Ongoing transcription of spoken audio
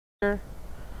Alright,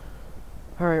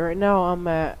 right now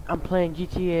I'm playing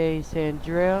GTA San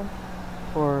Andreas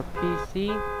for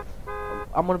PC.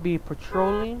 I'm gonna be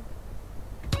patrolling.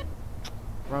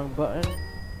 Wrong button.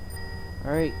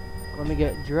 Alright, let me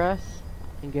get dressed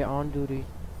and get on duty.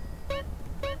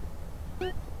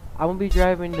 I'm gonna be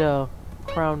driving the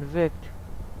Crown Vic.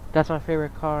 That's my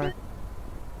favorite car.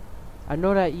 I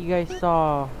know that you guys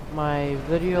saw my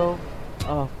video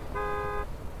of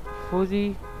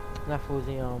Fuzzy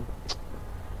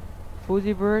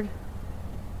Bird,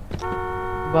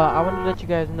 but I want to let you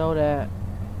guys know that,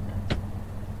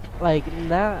 let you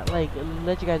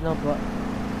guys know, but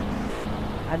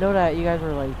I know that you guys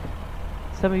were like,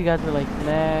 some of you guys were like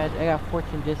mad. I got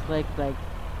 14 dislikes. Like,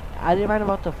 I didn't mind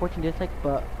about the 14 dislikes,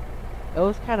 but it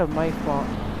was kind of my fault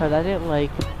because I didn't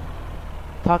like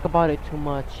talk about it too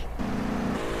much.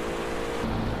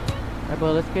 Alright,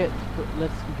 but let's get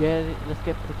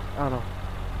I don't know.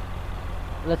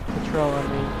 Let's patrol. I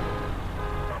mean,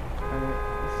 alright,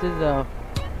 this is a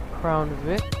Crown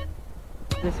Vic.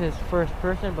 This is first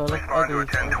person, but let's ugly.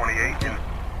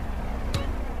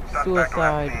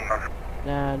 Suicide.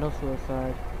 Nah, no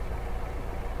suicide.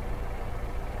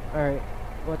 Alright,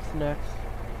 what's next?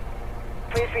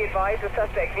 Please be advised the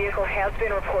suspect vehicle has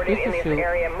been reported in this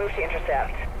area. Move to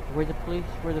intercept. Where's the police?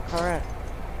 Where's the car at?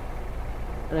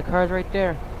 And the car's right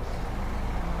there.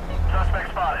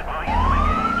 Suspect spotted. Will you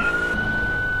engage?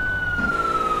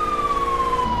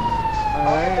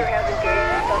 Officer has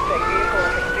engaged the suspect vehicle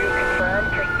in pursuit.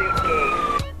 Confirmed. Pursuit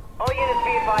engaged. All units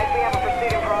be advised we have a pursuit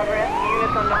in progress.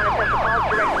 Units on non-essential calls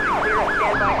directed to clear and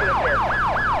stand by to assist.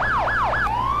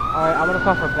 Alright, I'm gonna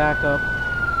call for backup.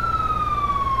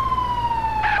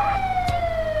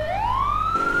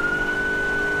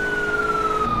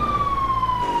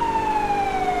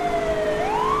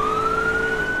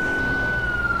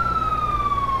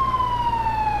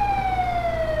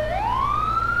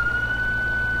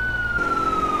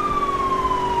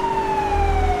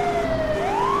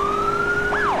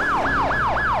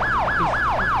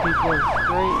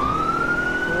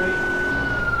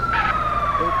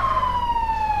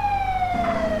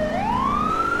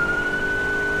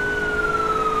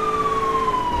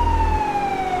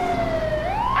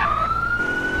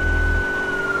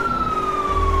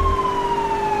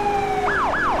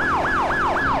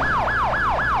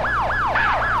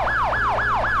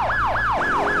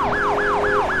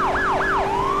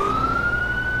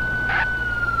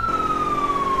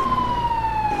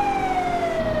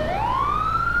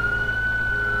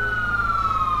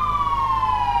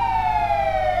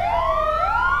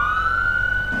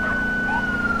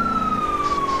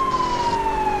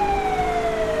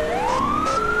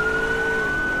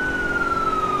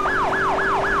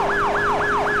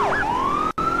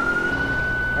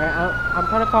 I'm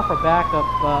trying to call for backup,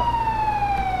 but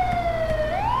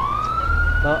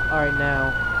alright,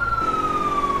 now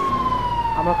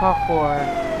I'm gonna call for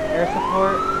air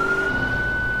support.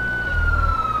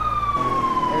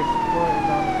 Air support is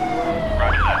on its way.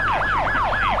 Roger that.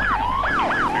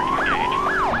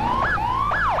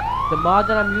 The mod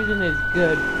that I'm using is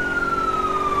good.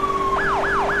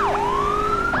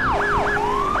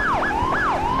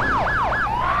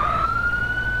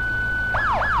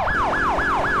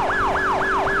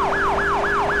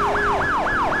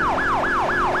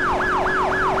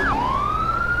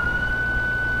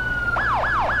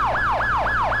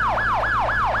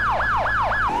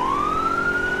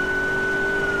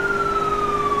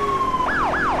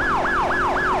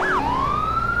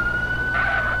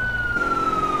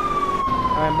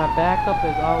 Alright, my backup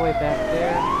is all the way back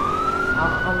there.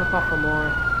 I'm gonna call for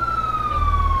more.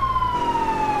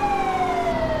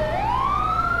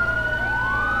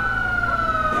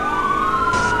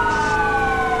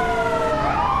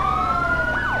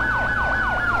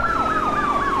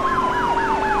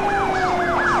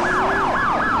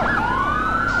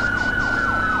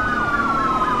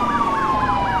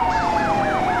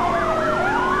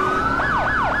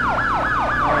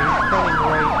 Alright, he's turning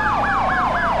right.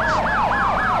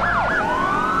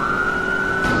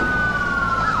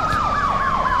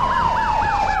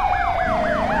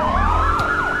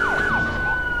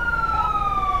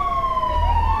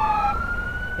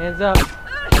 Hands up.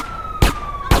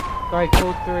 Sorry,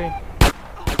 code 3.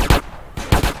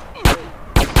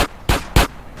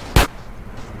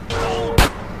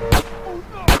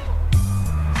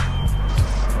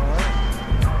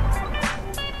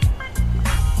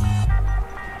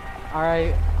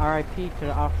 Alright, RIP to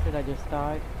the officer that just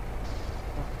died.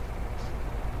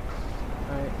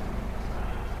 Alright.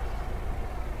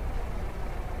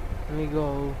 Let me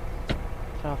go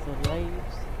turn off the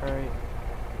lights. Alright.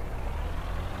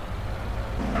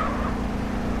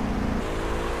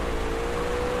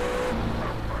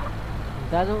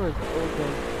 That door is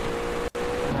open.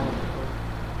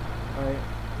 Alright,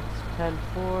 it's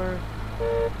 10-4.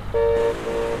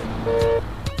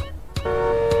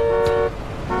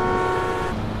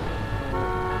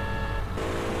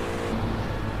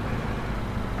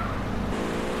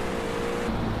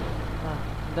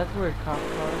 That's where cops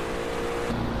are.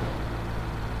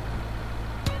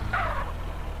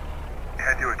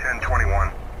 Head to a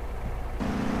 1021.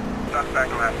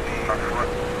 Suspect last seen on foot.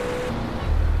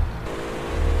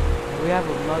 We have a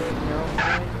mug in there,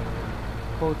 okay?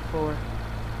 Code 4.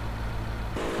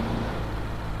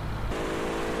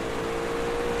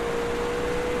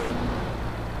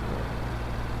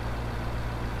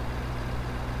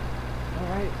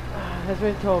 Alright, let's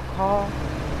wait until a call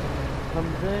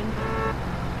comes in.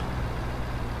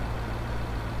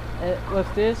 With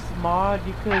this mod,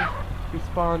 you could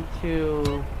respond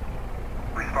to...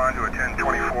 Respond to a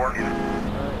 1024.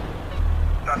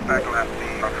 Suspect last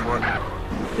seen on foot.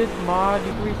 With this mod,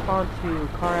 you can respond to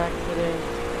car accidents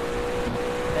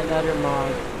and other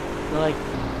mods, like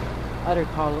other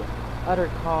call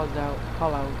outs.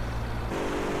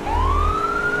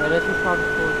 Alright, let's respond to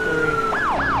code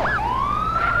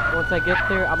 3. Once I get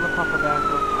there, I'm gonna call for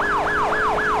backup.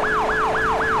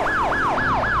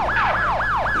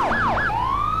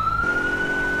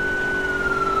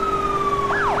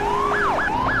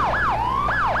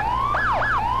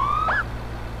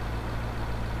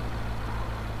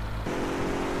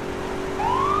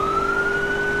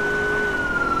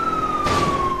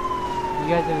 You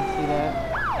guys didn't see that.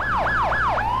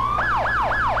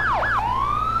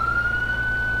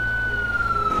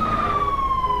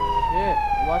 Shit,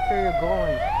 watch where you're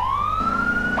going.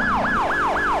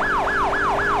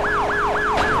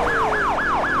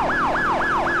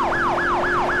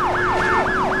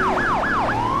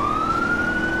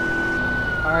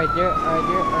 Alright, you're at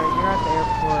the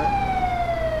airport.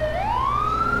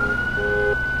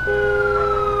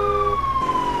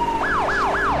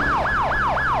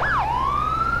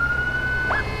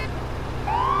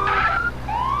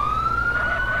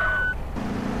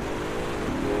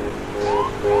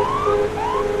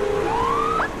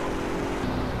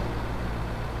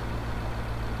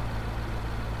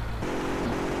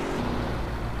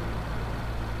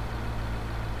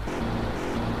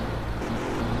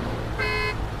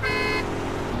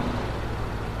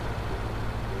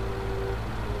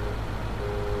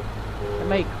 It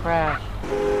might crash.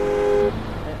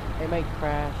 It might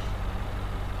crash.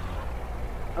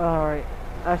 Alright,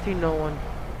 I see no one.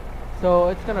 So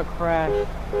it's gonna crash.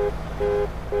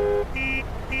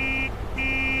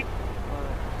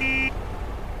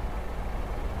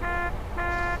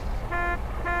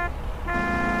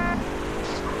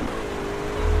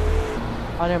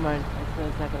 Oh, never mind.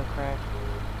 It's not gonna crash.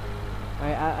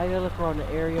 Alright, I gotta look around the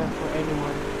area for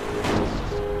anyone.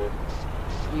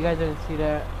 You guys didn't see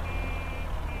that.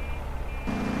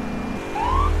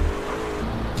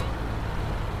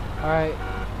 Alright.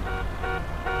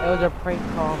 It was a prank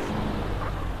call.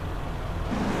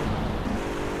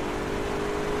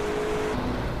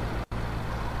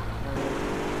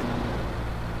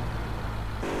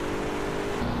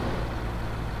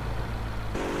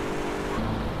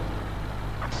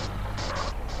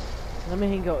 Let me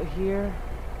hang out here.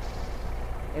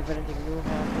 If anything new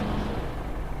happens.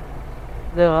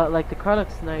 The car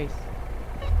looks nice.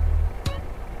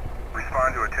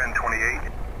 Respond to a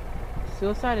 1028.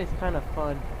 Suicide is kind of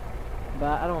fun,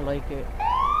 but I don't like it.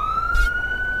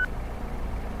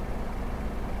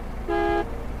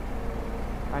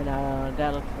 I know,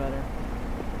 that looks better.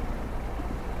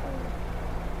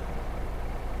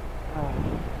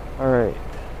 Alright.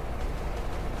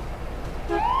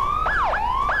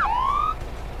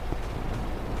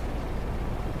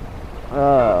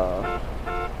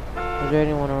 Is there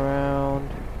anyone around?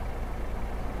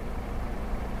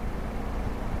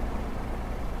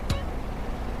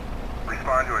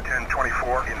 Respond to a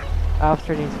 1024.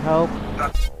 Officer needs help.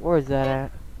 Where is that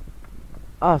at?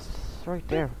 Oh, it's right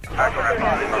there. Officer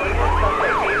has engaged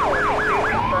suspect vehicle in pursuit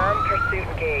confirmed. Pursuit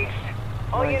engaged.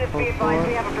 All units be advised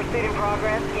we have a pursuit in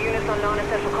progress. Units on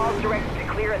non-essential calls directed to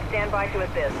clear and stand by to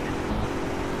assist.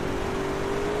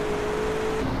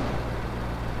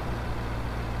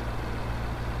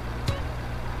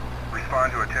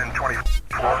 Respond to a 1024.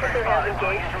 Officer has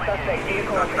engaged suspect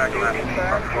vehicle in pursuit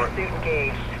confirmed. Pursuit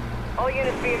engaged. All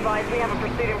units be advised we have a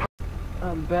pursuit in progress.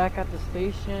 I'm back at the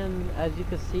station. As you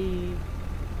can see,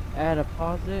 I had to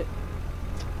pause it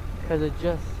because it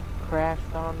just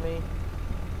crashed on me.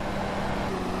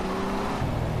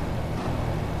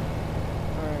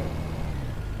 Alright.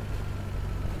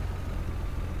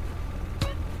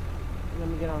 Let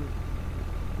me get on.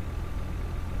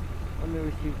 Let me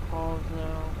receive calls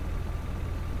now.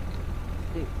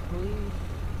 State police.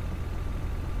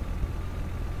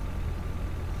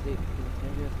 State police.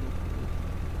 Maybe that's state police.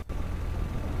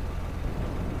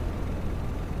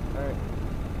 Alright.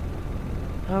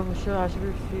 I'm sure I should be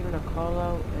receiving a call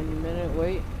out any minute.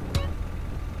 Wait.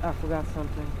 I forgot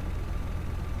something.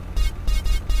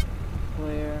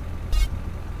 Clear.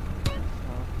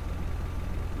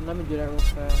 Let me do that real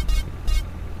fast.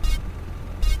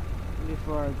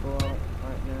 Before I go out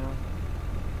right now.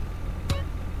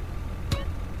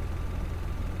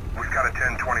 We've got a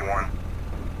 1021.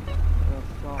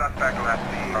 Suspect left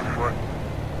seen on foot.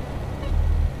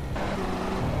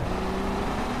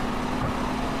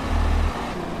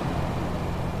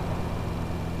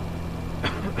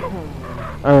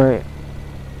 Alright.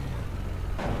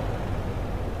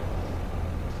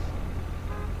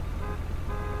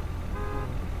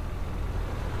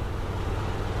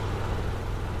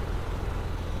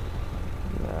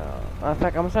 In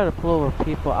fact, I'm gonna start to pull over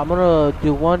people. I'm gonna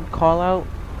do one call out,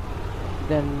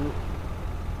 then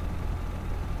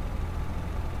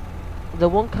the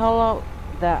one call out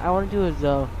that I want to do is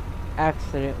the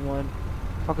accident one.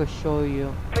 If I could show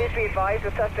you. Please be advised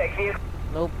the suspect vehicle.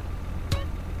 Nope.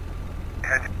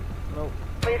 Head, Nope.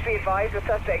 Please be advised the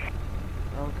suspect.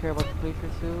 I don't care about the police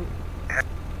pursuit.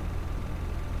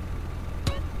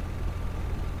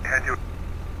 head to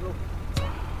Nope.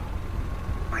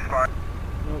 respond.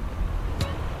 Nope.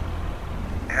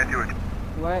 Head to it.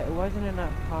 Why isn't it not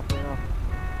popping up?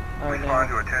 Alright, Respond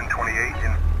now to a 1028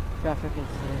 in traffic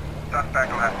incident.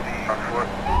 suspect left seen on foot.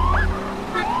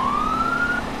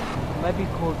 It might be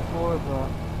code 4, but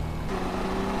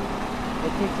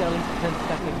it takes at least 10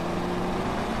 seconds.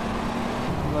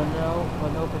 But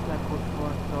nope, it's not code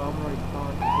 4, so I'm gonna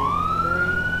respond to code 3.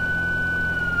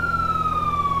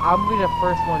 I'm gonna be the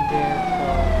first one there, so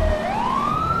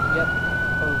yep,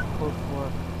 code 4.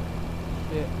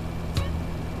 Shit.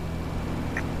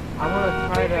 I'm gonna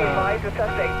try Please be advised the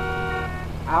suspect.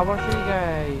 I wanna show you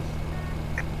guys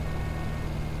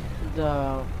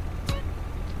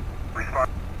Respond.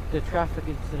 the traffic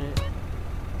incident.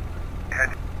 Head.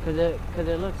 Cause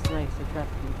it looks nice, the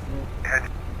traffic incident.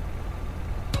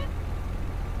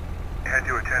 Head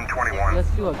to a 1021. Let's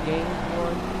do a gang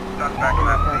one. Suspect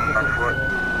left seen on foot.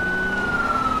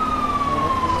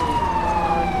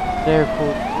 There,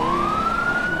 code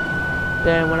 3.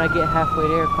 Then when I get halfway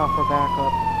there, call for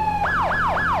backup.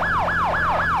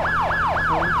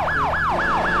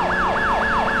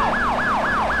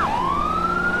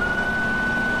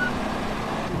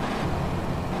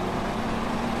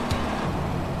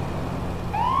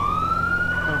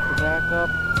 Call for backup.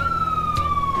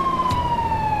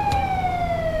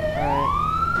 Alright.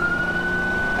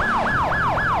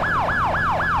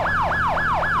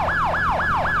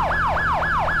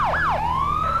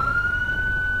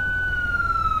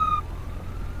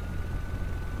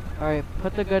 Alright,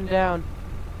 put the gun down.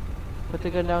 Put the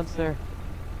gun down, sir.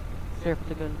 Sir, put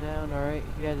the gun down, alright?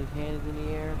 He has his hands in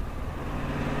the air.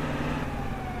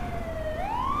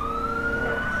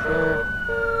 Sir.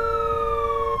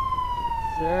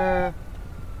 Sir.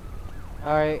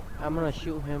 Alright, I'm gonna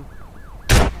shoot him.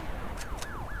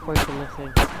 Before you can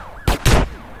listen.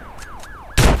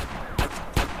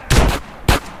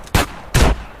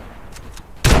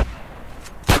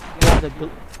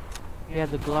 We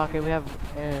have the Glock and we have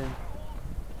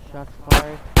shots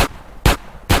fired.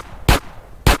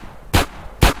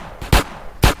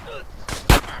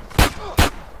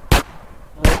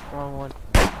 Nope, wrong one.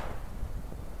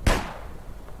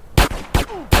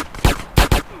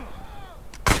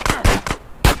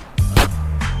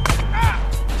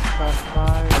 Shots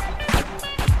fired.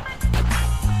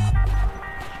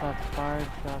 Shots fired.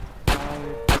 Shots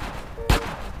fired.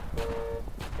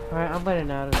 Alright, I'm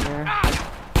getting out of there.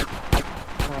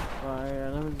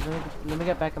 Fire. Let me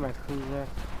get back in my cruiser.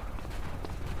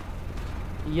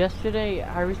 Yesterday,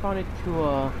 I responded to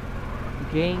a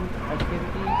gang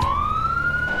activity.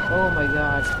 Oh my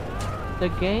god. The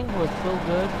gang was so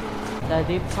good that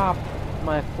they popped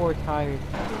my 4 tires.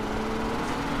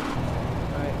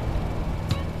 Alright.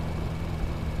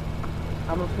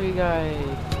 I'm gonna show you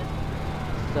guys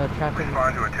the traffic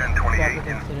Respond to a 1028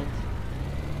 in incident.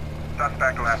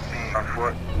 suspect left seen on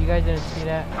foot. You guys didn't see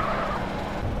that?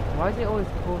 Why is it always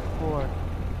code 4?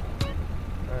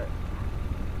 Alright.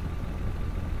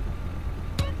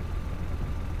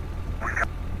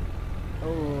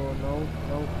 Oh, no.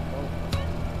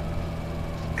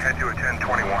 Head to a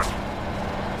 1021.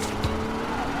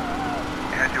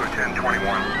 Head to a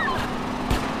 1021.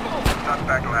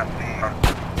 Suspect left seen on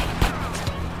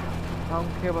I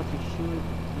don't care about the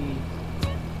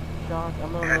shots.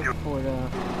 I'm gonna look for the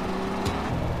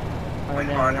Alright,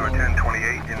 Respond to a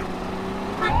 1028 in...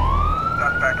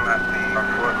 Suspect last seen on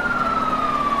foot.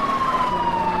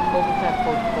 Focus at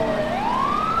code 4.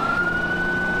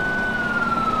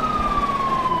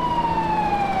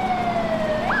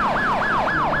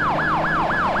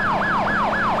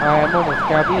 Alright, I'm almost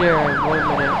there. I'll be there in 1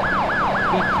 minute.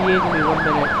 ETA is gonna be 1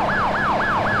 minute.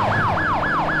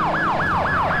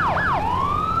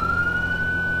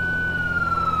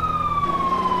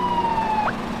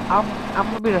 I'm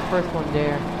gonna be the first one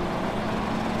there.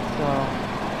 So,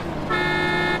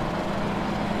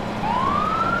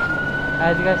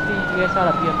 as you guys see, you guys saw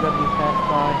the BMW pass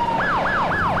by.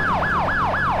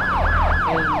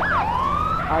 And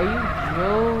are you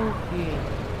joking?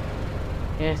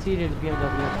 Yeah, see, there's a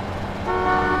BMW.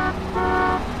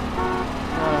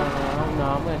 No,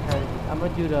 I'm gonna try to. I'm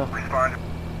gonna do the Respond.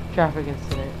 traffic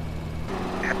incident.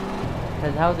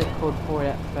 Cause how's it code 4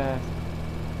 that fast?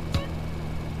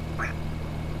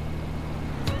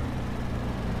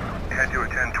 Head to a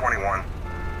 1021.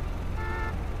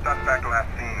 Suspect last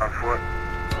seen on foot.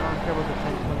 I don't care about the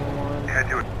 1021. Head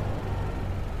to a...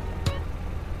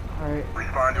 Alright.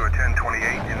 Respond to a 1028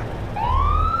 in...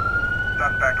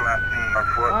 Suspect last seen on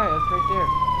foot. Alright, that's right there.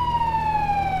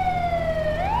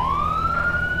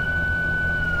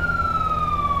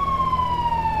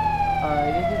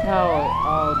 Alright, this is how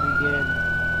I'll begin.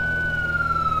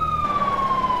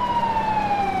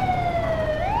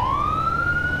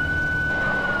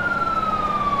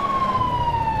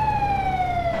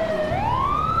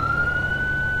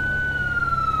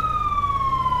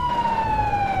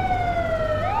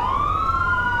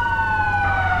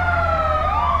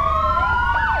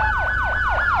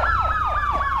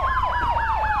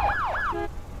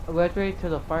 Let's wait till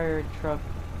the fire truck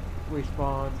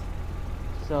responds.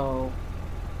 So,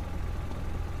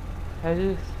 as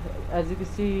you can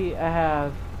see, I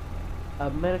have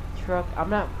a medic truck. I'm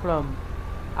not from,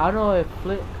 I don't know if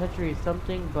Flint country is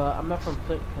something, but I'm not from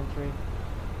Flint country.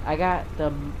 I got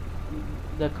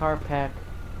the car pack.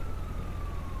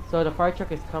 So the fire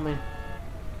truck is coming.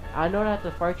 I know that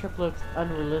the fire truck looks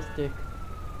unrealistic,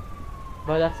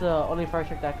 but that's the only fire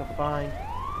truck that I could find.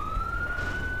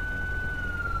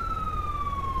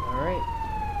 Alright.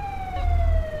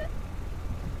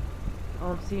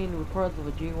 I'm seeing reports of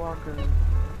a jaywalker.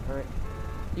 Alright.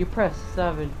 You press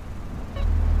 7.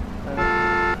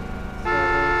 Alright.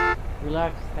 7.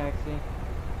 Relax, taxi.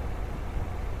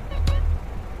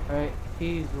 Alright,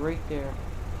 he's right there.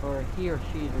 Or he or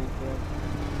she's right there.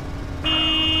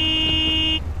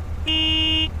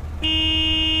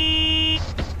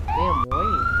 Damn,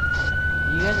 wait.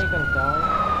 You guys ain't gonna die?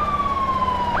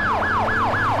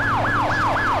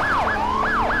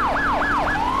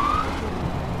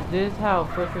 This is how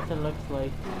first person looks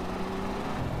like.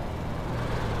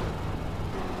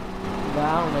 But I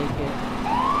don't like it.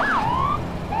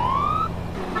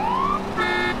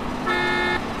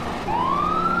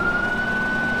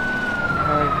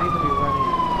 Alright, he's gonna be running.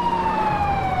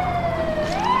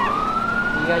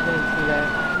 You guys didn't see that.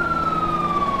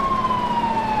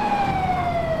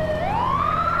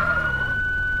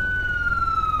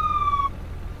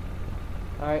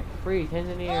 Alright, freeze, hands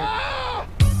in the air.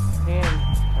 Hands.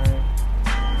 Alright.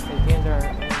 His hands are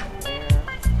in the air.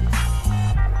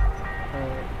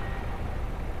 Alright.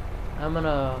 I'm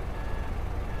gonna...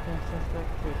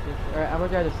 Alright, I'm gonna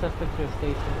drive the suspect to a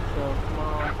station, so come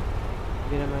on.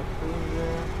 Get him a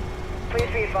cruiser.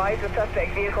 Please be advised the suspect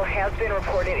vehicle has been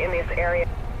reported in this area.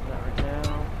 Not right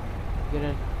now. Get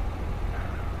in.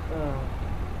 Alright.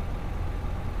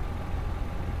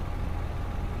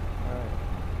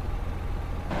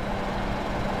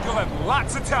 You'll have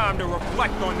lots of time to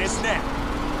reflect on this now.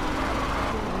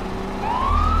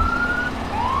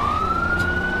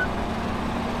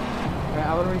 Alright,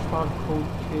 I wanna respond code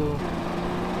 2.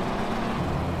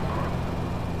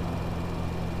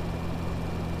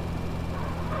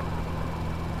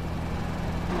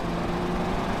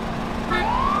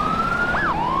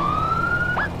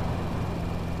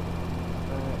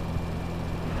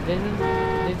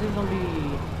 This is gonna be...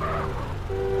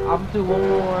 I'm gonna do one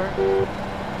more.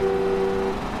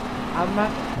 I'm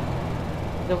not...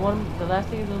 The last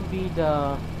thing is gonna be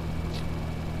the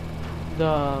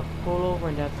pullover,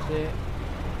 and that's it.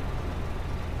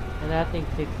 And that thing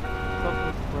takes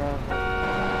fucking forever.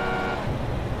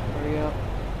 Hurry up.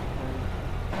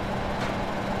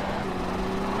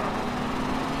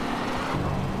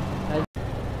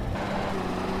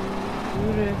 Do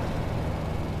this.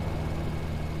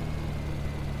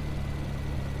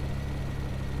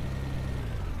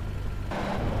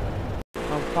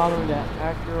 I'm following that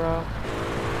Acura.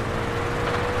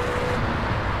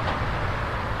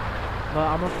 But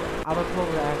I'm gonna pull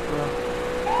over the Acura.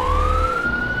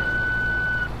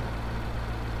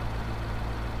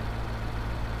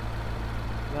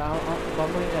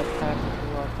 bumbling that taxi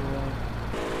throughout the way.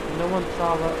 No one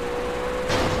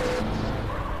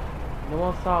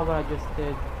saw what I just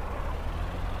did.